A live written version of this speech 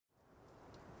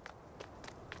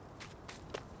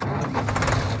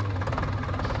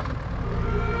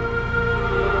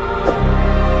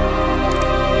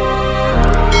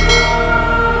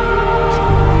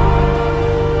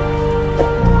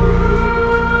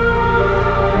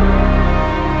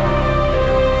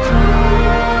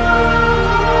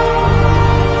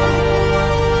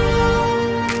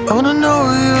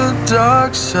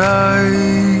dark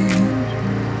side.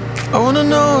 I wanna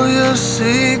know your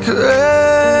secrets.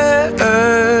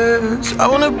 I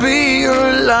wanna be your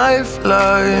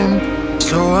lifeline.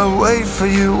 So I wait for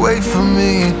you, wait for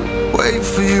me. Wait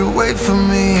for you, wait for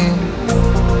me.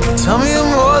 Tell me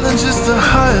you're more than just a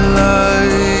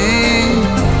highlight.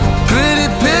 Pretty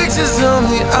pictures on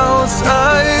the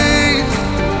outside.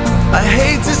 I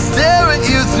hate to stare at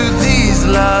you through these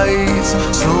lights.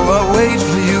 So I wait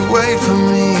for you, wait for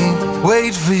me.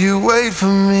 Wait for you, wait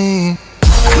for me.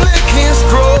 Click and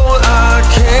scroll, I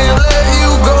can't let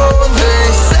you go. They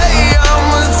say I'm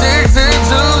addicted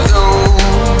to you.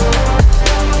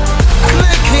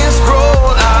 Click and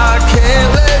scroll, I can't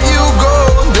let you go.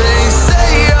 They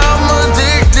say I'm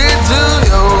addicted to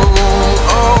you.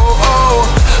 Oh, oh,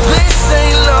 this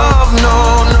ain't love, no,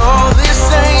 no. This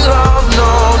ain't love,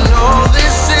 no, no.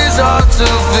 This is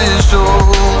artificial.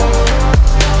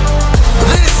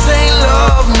 This ain't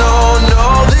love, no, no.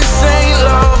 This ain't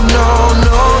love, no,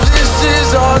 no. This is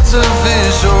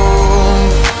artificial.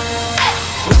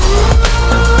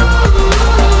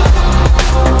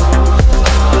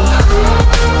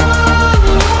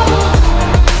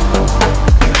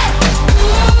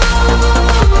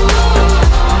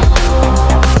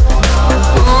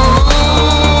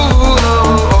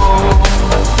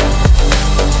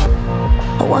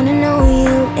 I wanna know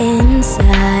you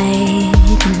inside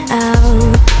and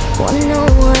out. Wanna know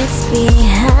what's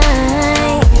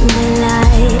behind the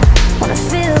light. Wanna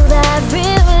feel that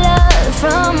real love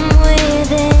from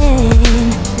within.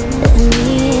 Let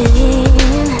me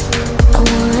in. I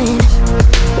want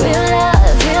real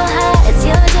love, real highs.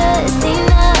 You're just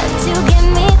enough to get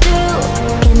me through,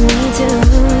 get me through.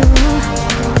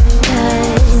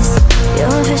 'Cause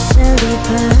you're officially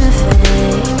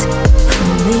perfect for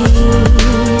me.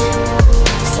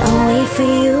 So wait for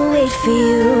you, wait for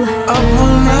you. Up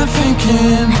all night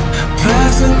thinking,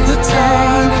 passing the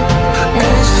time,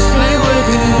 anxiously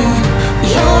waiting.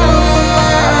 You're on my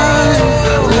mind,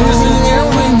 losing and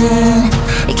winning.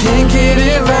 You can't get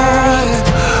it right.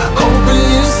 Hoping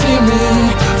you see me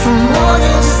for more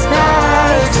than just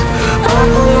that. Up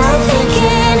all night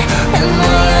thinking, am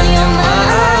I on your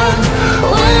mind?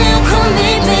 Will you come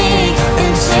meet me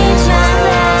and change my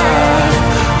life?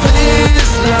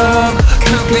 This love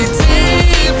could be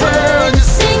deeper.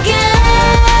 Just Thinking,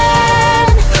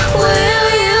 will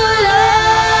you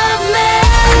love me?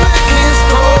 click and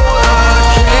scroll, I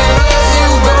can't let you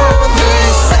go. They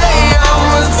say I'm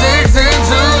addicted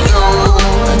to you.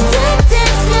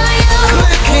 Addicted to you.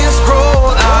 Click and scroll,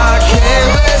 I can't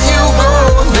let you go.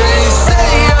 They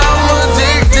say I'm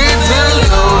addicted to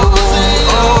you.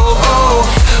 Oh, oh,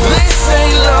 this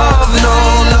ain't love, no,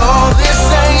 no. This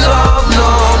ain't love,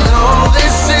 no, no.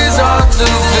 This is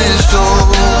artificial.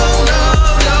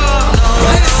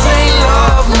 This ain't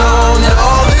love, no, no.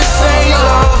 This ain't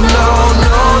love, no,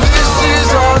 no. This is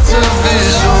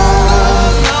artificial.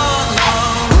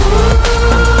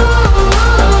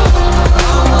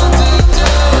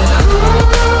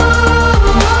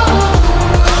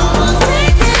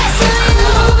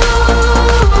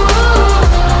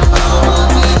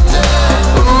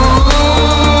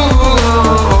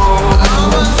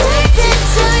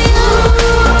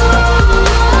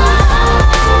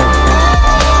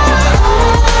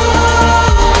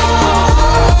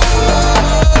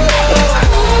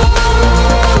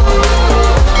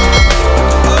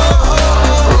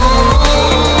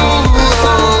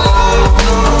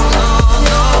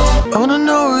 I wanna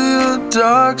know your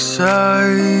dark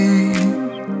side.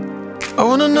 I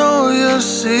wanna know your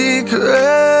secrets.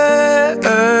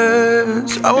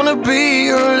 I wanna be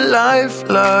your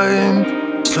lifeline.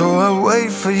 So I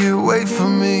wait for you, wait for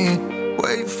me.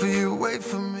 Wait for you, wait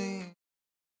for me.